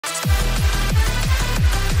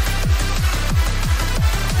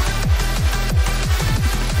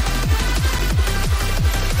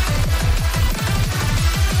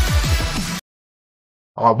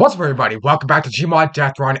What's up, everybody? Welcome back to GMod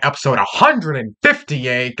Deathrun, episode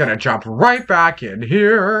 158. Gonna jump right back in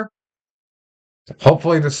here.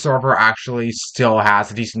 Hopefully the server actually still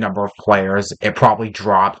has a decent number of players. It probably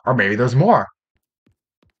dropped, or maybe there's more.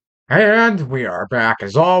 And we are back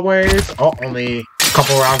as always. Oh, only a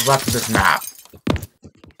couple rounds left of this map.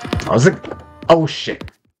 How's it? Oh,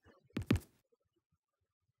 shit.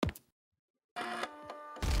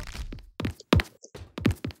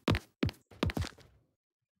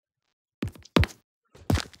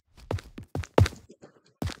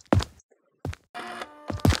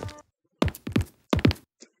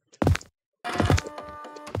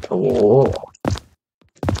 Oh.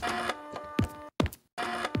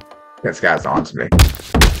 This guy's on to me.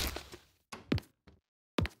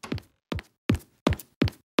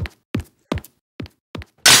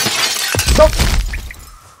 Nope.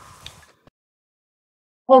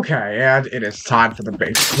 Okay, and it is time for the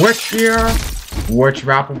big switch here. Which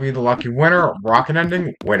map will be the lucky winner? Rocket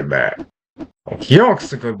ending? Wait a minute.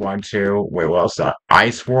 York's a good one too. Wait, what else?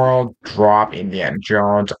 Ice World, Drop, Indiana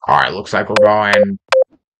Jones. Alright, looks like we're going.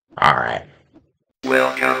 Alright.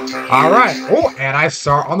 Welcome to Alright. Oh, and I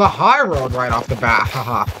start on the high road right off the bat.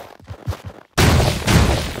 Haha.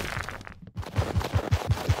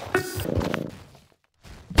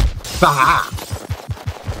 Haha.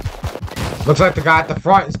 Looks like the guy at the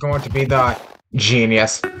front is going to be the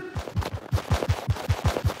genius.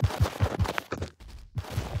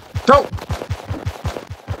 Go!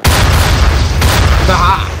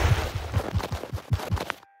 Haha!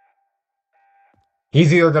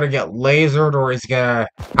 He's either gonna get lasered or he's gonna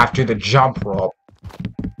have to do the jump rope.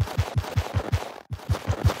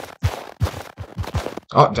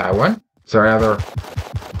 Oh, did I win? Is there any other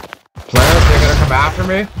players? They're gonna come after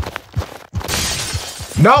me?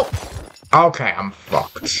 Nope! Okay, I'm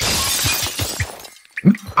fucked.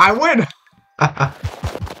 I win!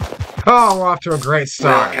 Oh, we're off to a great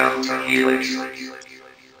start. Welcome to Helix.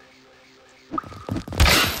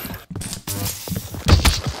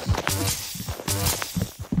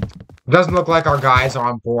 Doesn't look like our guys are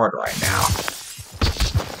on board right now.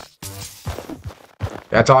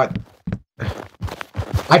 That's all.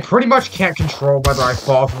 I pretty much can't control whether I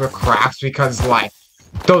fall through the cracks because, like,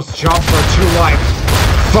 those jumps are too, like,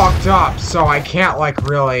 fucked up. So I can't, like,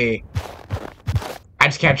 really. I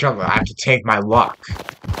just can't jump. I have to take my luck.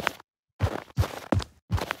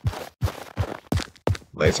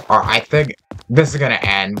 I think this is gonna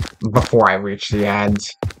end before I reach the end.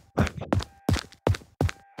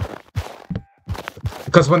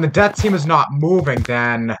 Because when the death team is not moving,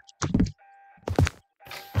 then...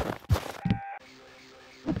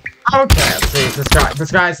 Okay, let's see,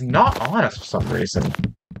 this guy's not on us for some reason.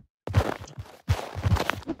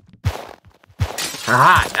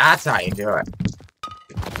 Aha, that's how you do it.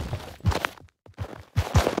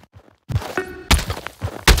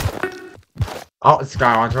 Oh, this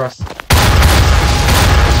guy onto us.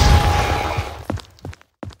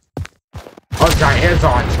 Oh, this guy is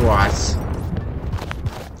onto us.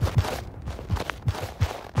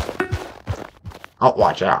 Oh,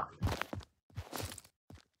 watch out.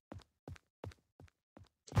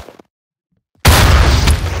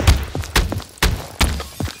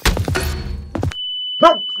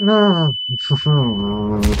 No.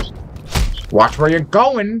 Watch where you're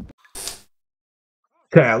going.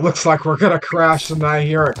 Okay, it looks like we're gonna crash tonight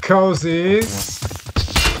here at COSY'S.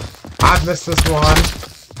 I've missed this one.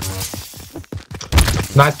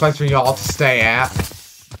 Nice place for y'all to stay at.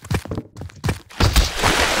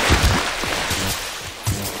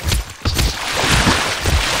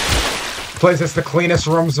 Place is the cleanest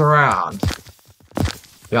rooms around.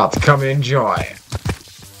 Y'all to come and enjoy.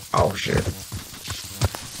 Oh shit.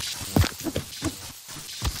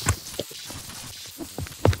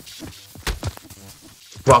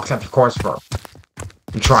 Well, except of course for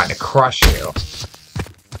trying to crush you.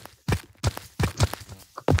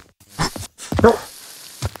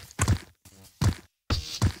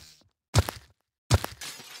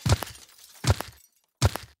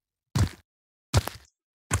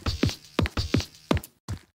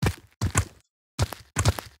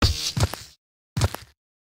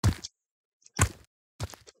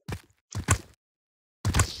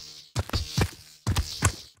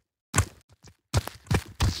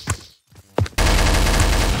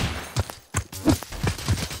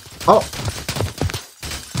 Oh! I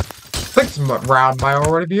think this round might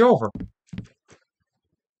already be over.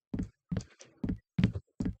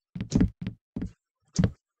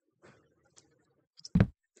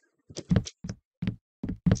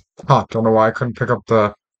 Huh, don't know why I couldn't pick up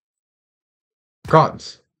the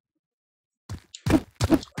guns.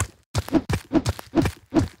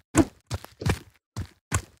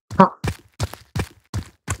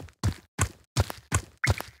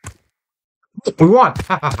 We won!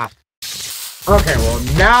 Okay, well,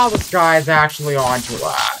 now the sky is actually on to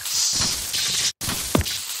us.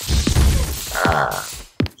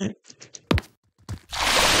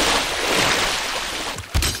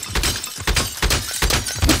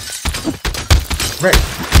 Right.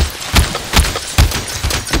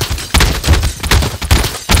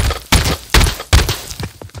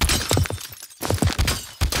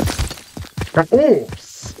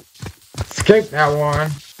 Oops! Escape that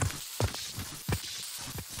one.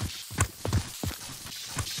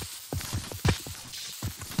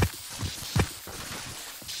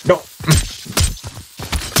 No.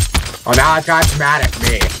 Oh, now that guy's mad at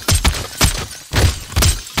me.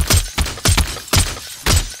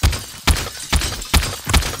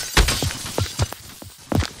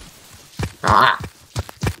 Ah.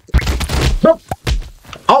 Nope.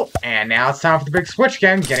 Oh, and now it's time for the big switch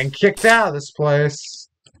again, getting kicked out of this place.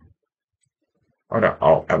 Oh no,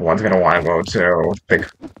 oh, everyone's gonna want to go to big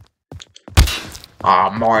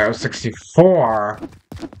Mario 64.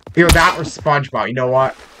 Either that or SpongeBob, you know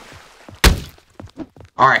what?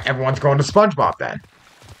 Alright, everyone's going to SpongeBob then.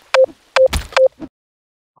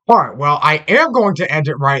 Alright, well, I am going to end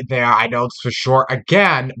it right there. I know it's for short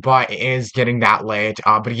again, but it is getting that late.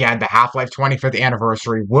 But again, the Half-Life 25th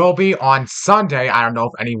anniversary will be on Sunday. I don't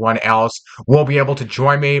know if anyone else will be able to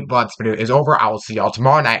join me, but this video is over. I will see y'all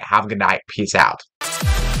tomorrow night. Have a good night. Peace out.